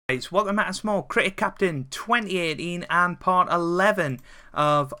Welcome back to Small Cricket Captain 2018 and part 11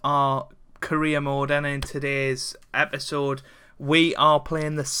 of our career mode, and in today's episode we are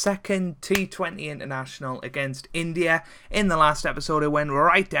playing the second T20 International against India. In the last episode it went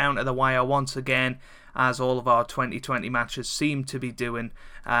right down to the wire once again, as all of our 2020 matches seem to be doing,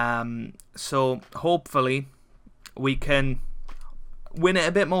 so hopefully we can win it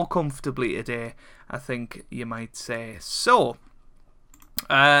a bit more comfortably today, I think you might say. So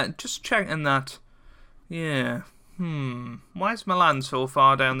just checking that. Yeah. Why is Milan so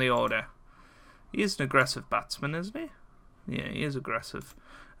far down the order? He is an aggressive batsman, isn't he? Yeah, he is aggressive.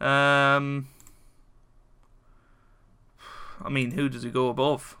 I mean, who does he go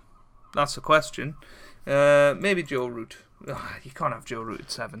above? That's the question. Maybe Joe Root. You can't have Joe Root at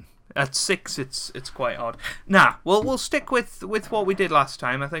 7. At 6, it's quite odd. Nah, we'll stick with what we did last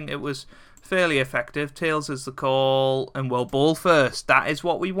time. I think it was fairly effective. Tails is the call, and we'll bowl first. That is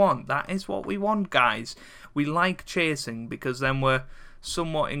what we want. That is what we want, guys. We like chasing because then we're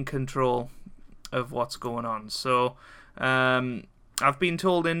somewhat in control of what's going on. So, I've been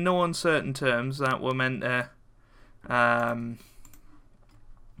told in no uncertain terms that we're meant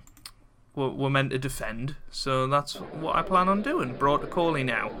to defend. So that's what I plan on doing. Brought to Kohli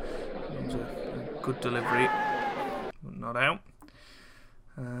now. That was a good delivery, but not out.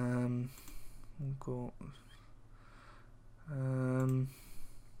 We'll go.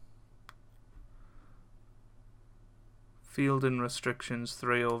 Fielding restrictions,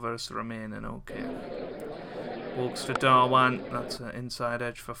 3 overs remaining. Okay. Walks to Darwan. That's an inside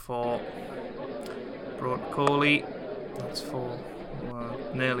edge for 4. Brought Kohli. That's 4. Well,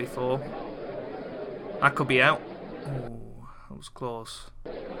 nearly 4. That could be out. Oh, that was close.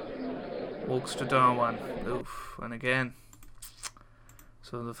 Walks to Darwan. Oof, and again.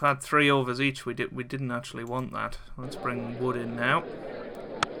 So they've had 3 overs each. We didn't actually want that. Let's bring Wood in now.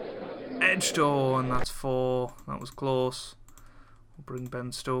 Edged, oh, and that's 4. That was close. We'll bring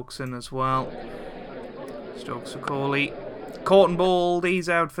Ben Stokes in as well. Stokes for Kohli. Caught and bowled. He's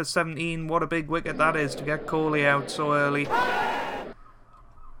out for 17. What a big wicket that is to get Kohli out so early. I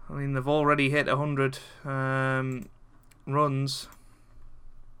mean, they've already hit 100 runs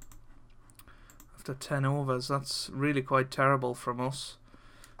after 10 overs. That's really quite terrible from us.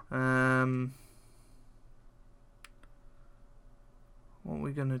 What are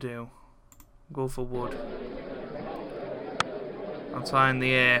we going to do? Go for Wood. That's high in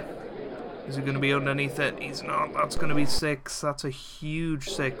the air. Is he going to be underneath it? He's not. That's going to be 6. That's a huge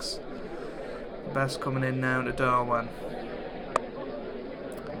 6. Best coming in now to Darwan.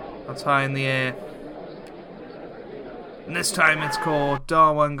 That's high in the air. And this time it's caught.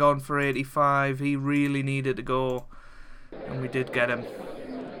 Darwan gone for 85. He really needed to go. And we did get him.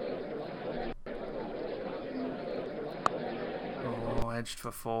 Oh, edged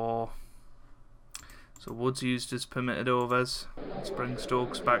for 4. So Woods used his permitted overs. Let's bring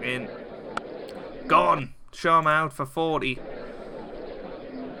Stokes back in. Gone! Sharma out for 40.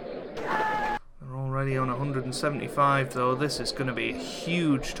 They're already on 175 though. This is going to be a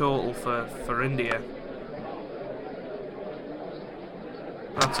huge total for India.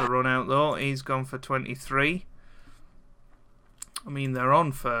 That's a run out though. He's gone for 23. I mean, they're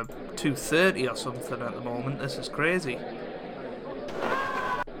on for 230 or something at the moment. This is crazy.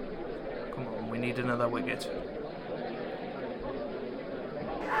 Come on, we need another wicket.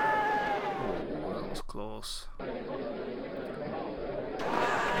 Oh, that was close.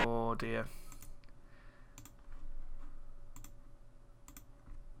 Oh dear.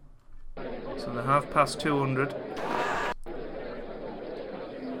 So they have passed 200.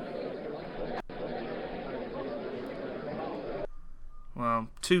 Well,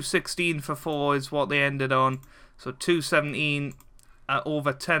 216 for 4 is what they ended on. So 217 at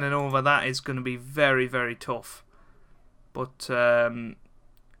over 10 and over. That is going to be very, very tough. But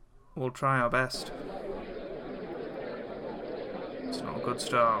we'll try our best. It's not a good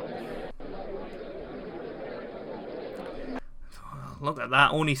start. Look at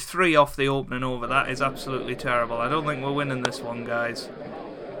that. Only 3 off the opening over. That is absolutely terrible. I don't think we're winning this one, guys.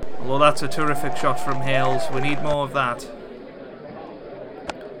 Although that's a terrific shot from Hales. We need more of that.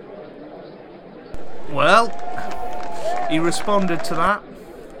 Well, he responded to that.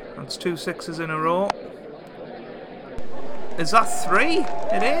 That's 2 6s in a row. Is that 3?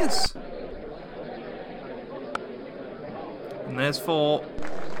 It is. And there's 4.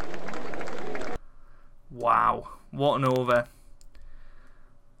 Wow, what an over.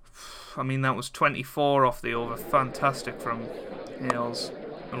 I mean, that was 24 off the over. Fantastic from Hales.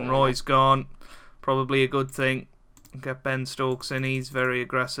 And Roy's gone. Probably a good thing. Get Ben Stokes in. He's very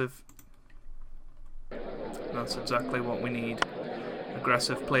aggressive. That's exactly what we need. A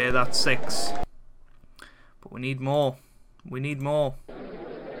aggressive play. That's 6. But we need more. We need more.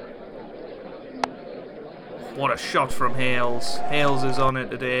 What a shot from Hales. Hales is on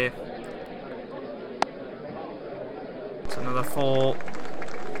it today. It's another 4.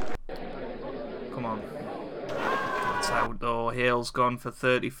 Come on. That's out though. Hales gone for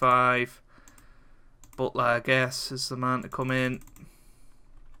 35. Butler, I guess, is the man to come in.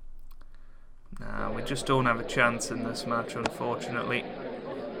 Nah, we just don't have a chance in this match, unfortunately.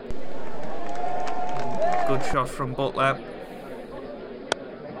 Good shot from Butler.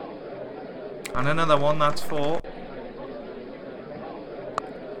 And another one, that's 4.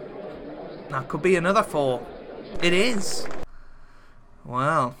 That could be another 4. It is!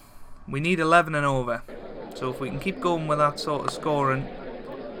 Well, we need 11 and over. So if we can keep going with that sort of scoring,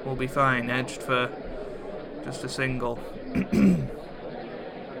 we'll be fine. Edged for just a single.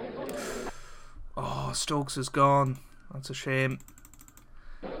 Oh, Stokes is gone. That's a shame.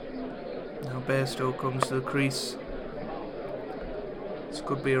 Now Bairstow comes to the crease. This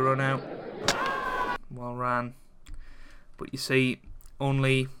could be a run out. Well ran. But you see,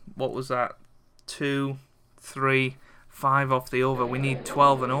 only, what was that? 2, 3, 5 off the over. We need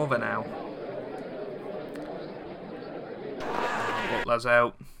 12 and over now. Butler's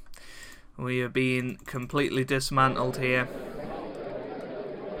out. We are being completely dismantled here.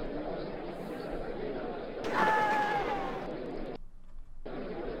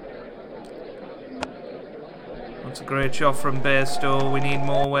 That's a great shot from Bairstow. We need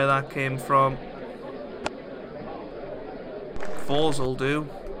more where that came from. 4s will do.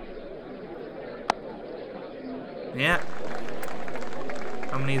 Yeah.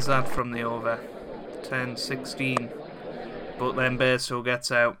 How many is that from the over? 10, 16. But then Bairstow gets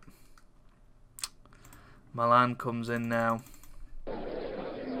out. Milan comes in now.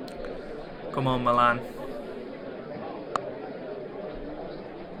 Come on, Milan.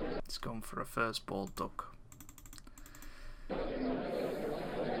 He's gone for a first ball duck.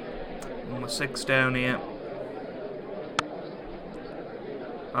 And we're 6 down here.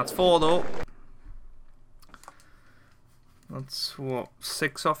 That's 4 though. That's what,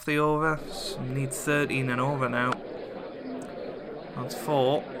 6 off the over. So we need 13 and over now. That's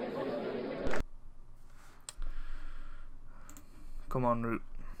 4. Come on, Root.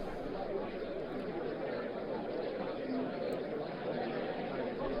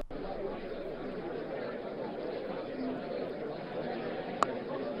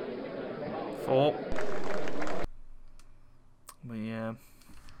 We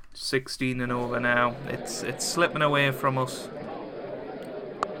 16 and over now. It's slipping away from us.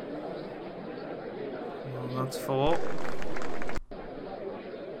 Well, that's 4.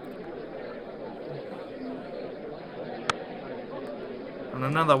 And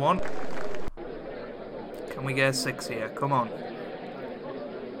another one. Can we get a 6 here? Come on.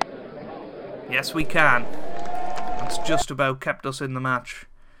 Yes, we can. That's just about kept us in the match.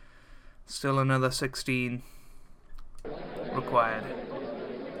 Still another 16 required.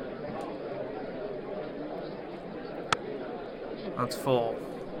 That's 4.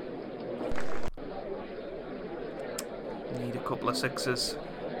 Need a couple of 6s.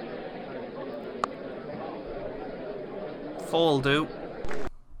 4 will do.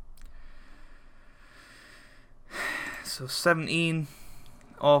 So 17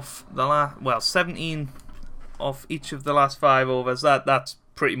 off the last, 17 off each of the last 5 overs. That's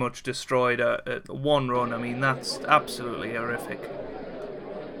pretty much destroyed a 1 run. I mean, that's absolutely horrific.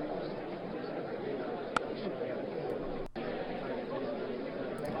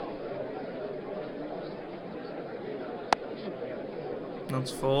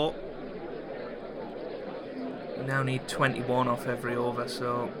 That's 4. We now need 21 off every over,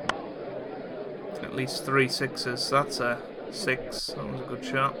 so at least 3 6s. That's a 6. That was a good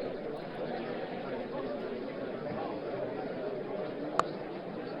shot.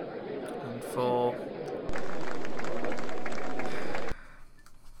 And 4.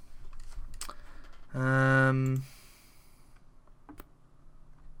 I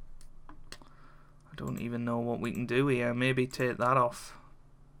don't even know what we can do here. Maybe take that off.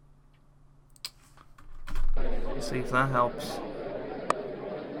 Let's see if that helps.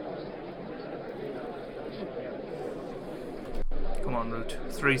 Come on, Root.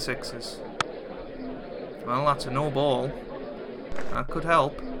 3 6s. Well, that's a no ball. That could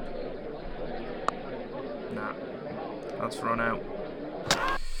help. Nah. That's run out.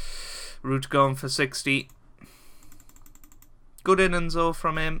 Root gone for 60. Good innings though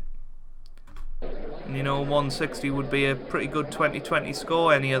from him. And you know, 160 would be a pretty good 20-20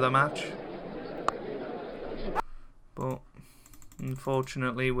 score any other match. But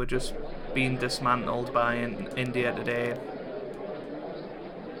unfortunately we're just being dismantled by India today.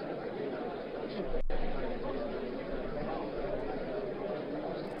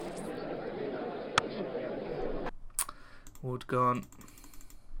 Wood gone.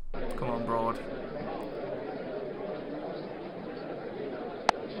 Come on, Broad.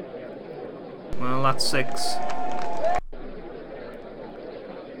 Well, that's 6.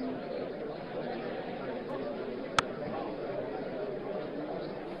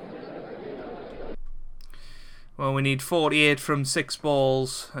 Well, we need 48 from 6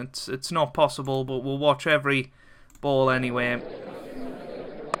 balls. It's not possible, but we'll watch every ball anyway.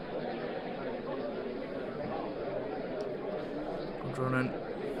 Good running.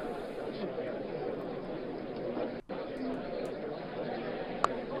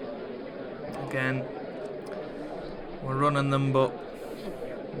 Again, we're running them, but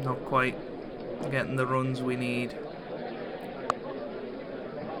not quite getting the runs we need.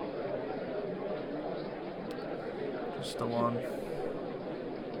 Just the one.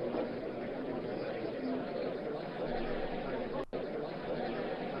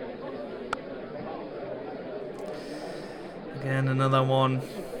 Again, another one.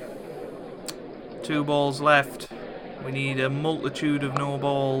 2 balls left. We need a multitude of no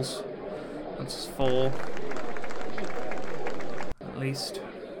balls. That's 4. At least.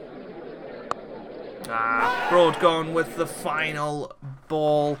 Broad gone with the final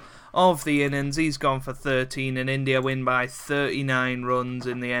ball of the innings. He's gone for 13 and India win by 39 runs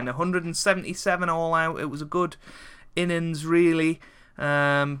in the end. 177 all out. It was a good innings really,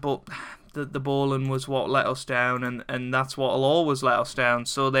 but the bowling was what let us down, and that's what will always let us down.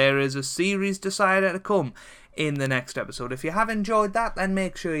 So there is a series decider to come in the next episode. If you have enjoyed that, then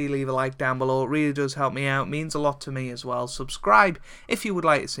make sure you leave a like down below. It really does help me out. It means a lot to me as well. Subscribe if you would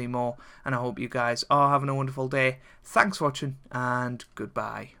like to see more, and I hope you guys are having a wonderful day. Thanks for watching, and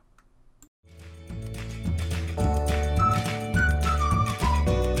goodbye.